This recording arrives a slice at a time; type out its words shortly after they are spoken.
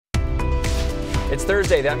It's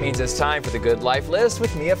Thursday. That means it's time for the Good Life List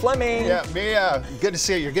with Mia Fleming. Yeah, Mia, good to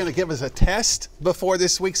see you. You're going to give us a test before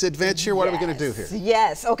this week's adventure. What are we going to do here?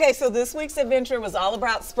 Yes. Okay, so this week's adventure was all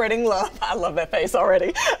about spreading love. I love that face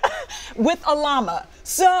already. With a llama.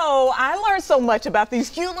 So I learned so much about these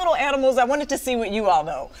cute little animals. I wanted to see what you all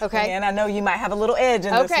know. Okay. And I know you might have a little edge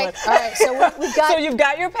in this one. Okay. All right. So we've got. So you've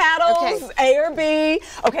got your paddles, Okay. A or B.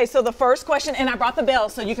 Okay. So the first question, and I brought the bell,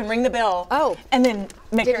 so you can ring the bell. Oh. And then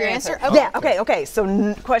make Give your your answer. answer? Yeah. Okay. Okay.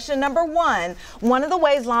 So question number one. One of the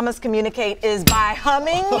ways llamas communicate is by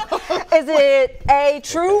humming. Is it A,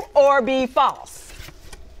 true, or B, false?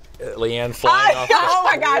 Leanne flying off. Oh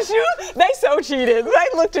my gosh, they so cheated. They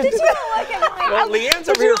looked at Well, Leanne's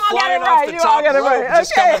over you here all got flying it off right. the You all top got it rope, right.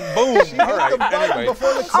 just Okay. coming boom. She All hit right, the button anyway.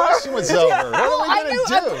 before the question was over. What are we going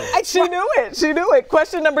to do? She knew it. She knew it.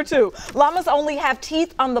 Question number two. Llamas only have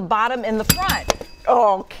teeth on the bottom and the front.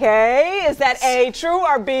 Okay. Is that A, true,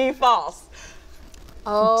 or B, false?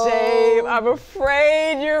 Oh. Dave, I'm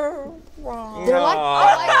afraid you're wrong. They're It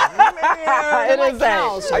like is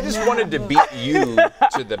cows. A. I just wanted to beat you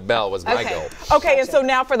to the bell was my goal. Okay, and so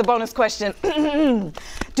now for the bonus question.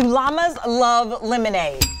 Do llamas love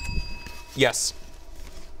lemonade? Yes.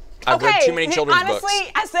 I've read too many children's honestly,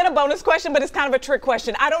 books. I said a bonus question, but it's kind of a trick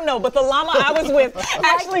question. I don't know, but the llama I was with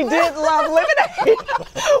actually did love lemonade.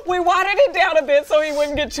 We watered it down a bit so he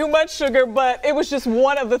wouldn't get too much sugar, but it was just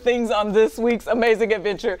one of the things on this week's amazing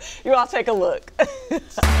adventure. You all take a look.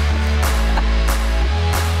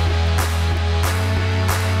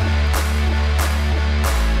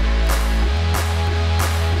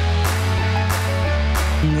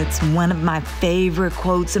 It's one of my favorite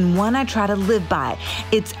quotes and one I try to live by.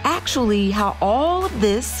 It's actually how all of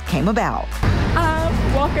this came about. I'm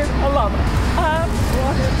walking a llama. I'm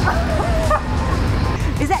walking.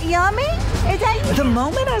 Is that yummy? Is that yummy? The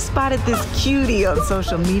moment I spotted this cutie on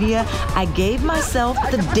social media, I gave myself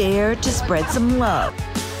the dare to spread some love.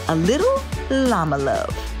 A little llama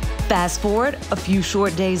love. Fast forward a few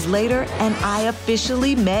short days later, and I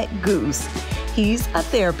officially met Goose. He's a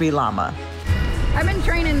therapy llama. I've been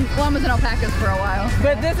training llamas and alpacas for a while.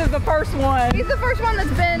 But this is the first one. He's the first one that's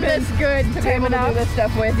been this good to be able to do this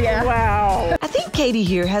stuff with, yeah. Wow. I think Katie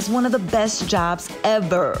here has one of the best jobs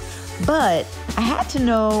ever. But I had to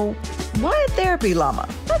know, why a therapy llama?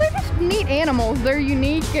 Well, they're just neat animals. They're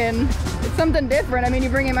unique and it's something different. I mean, you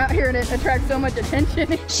bring them out here and it attracts so much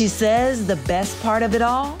attention. She says the best part of it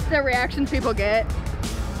all? The reactions people get.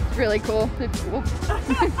 It's really cool. It's cool.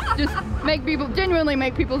 Just genuinely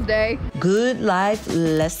make people's day. Good life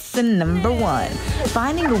lesson number one.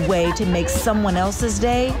 Finding a way to make someone else's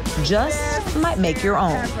day just might make your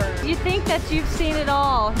own. You think that you've seen it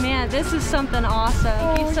all. Man, this is something awesome.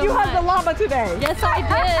 Thank you so much. had the llama today. Yes, I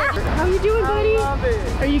did. How you doing, buddy? I love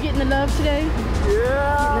it. Are you getting the love today?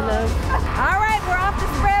 Yeah. All right, we're off to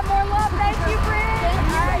spread more love. Thank you, friend.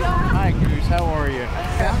 Hi, Goose. How are you?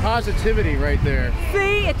 That positivity right there.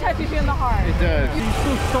 See, it touches you in the heart. It does. She's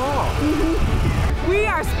so soft. We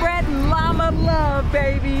are spreading llama love,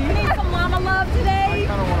 baby. You need some llama love today? I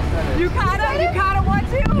kind of want to pet it. You kinda want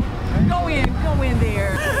to? Go in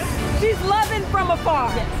there. She's loving from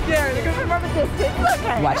afar. Yeah, from a distance.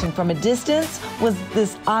 Okay. Watching from a distance was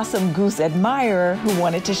this awesome goose admirer who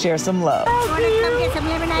wanted to share some love. Want to come get some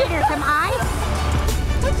lemonade or some ice?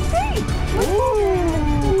 What'd you think?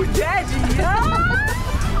 Ooh, Daddy.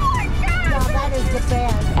 Oh my God. No, that is the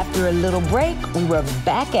best. After a little break, we were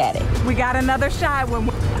back at it. We got another shy one.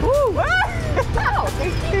 Ooh.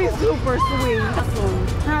 He's super sweet.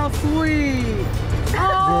 How sweet.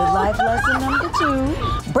 Good life lesson number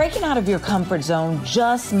two. Breaking out of your comfort zone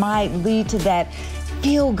just might lead to that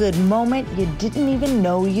feel-good moment you didn't even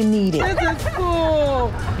know you needed. This is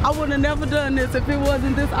cool. I would have never done this if it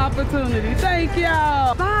wasn't this opportunity. Thank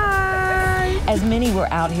y'all. Bye. As many were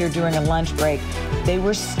out here during a lunch break, they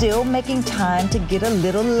were still making time to get a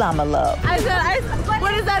little llama love. I said,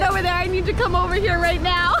 what is that over there? I need to come over here right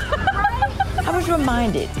now. I was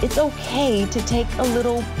reminded it's okay to take a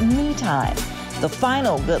little me time. The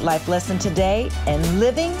final good life lesson today in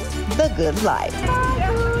living the good life.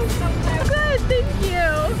 Good, thank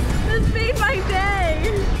you. This made my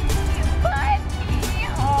day.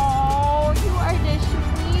 Oh, you are the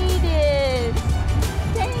sweetest.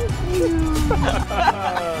 Thank you.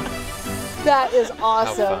 That is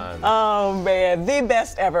awesome. Oh man, the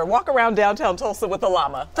best ever. Walk around downtown Tulsa with a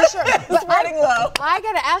llama. For sure. But Spreading love. I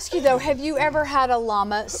got to ask you though, have you ever had a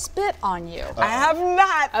llama spit on you? I have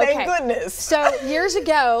not, thank goodness. So years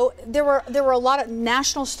ago, there were a lot of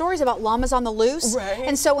national stories about llamas on the loose. Right.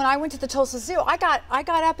 And so when I went to the Tulsa Zoo, I got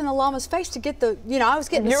up in the llama's face to get the, I was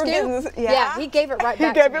getting the You were scoop. getting yeah. He gave it right He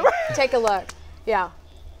back gave to me. it right. Take a look. Yeah.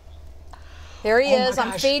 There he is.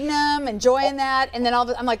 I'm feeding him, enjoying that, and then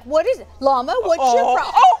I'm like, what is it? Llama, what's your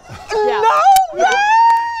problem? No way!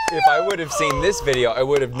 If I would have seen this video, I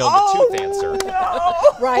would have known the tooth answer. No.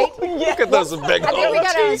 Right? Look at those big I think we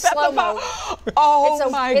got it in slow-mo. Oh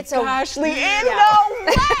my gosh, Leanne, no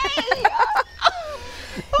way!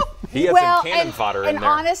 He had some cannon fodder in and there.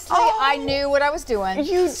 honestly, I knew what I was doing.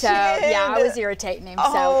 You so did. yeah, I was irritating him.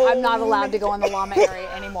 So I'm not allowed to go in the llama area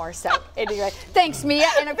anymore. So anyway, thanks, Mia.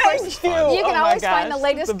 And of course, you can always find the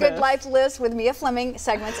latest Good Life list with Mia Fleming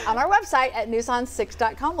segments on our website at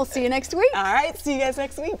newson6.com. We'll see you next week. All right, see you guys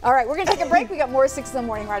next week. All right, we're gonna take a break. We got more 6 in the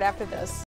morning right after this.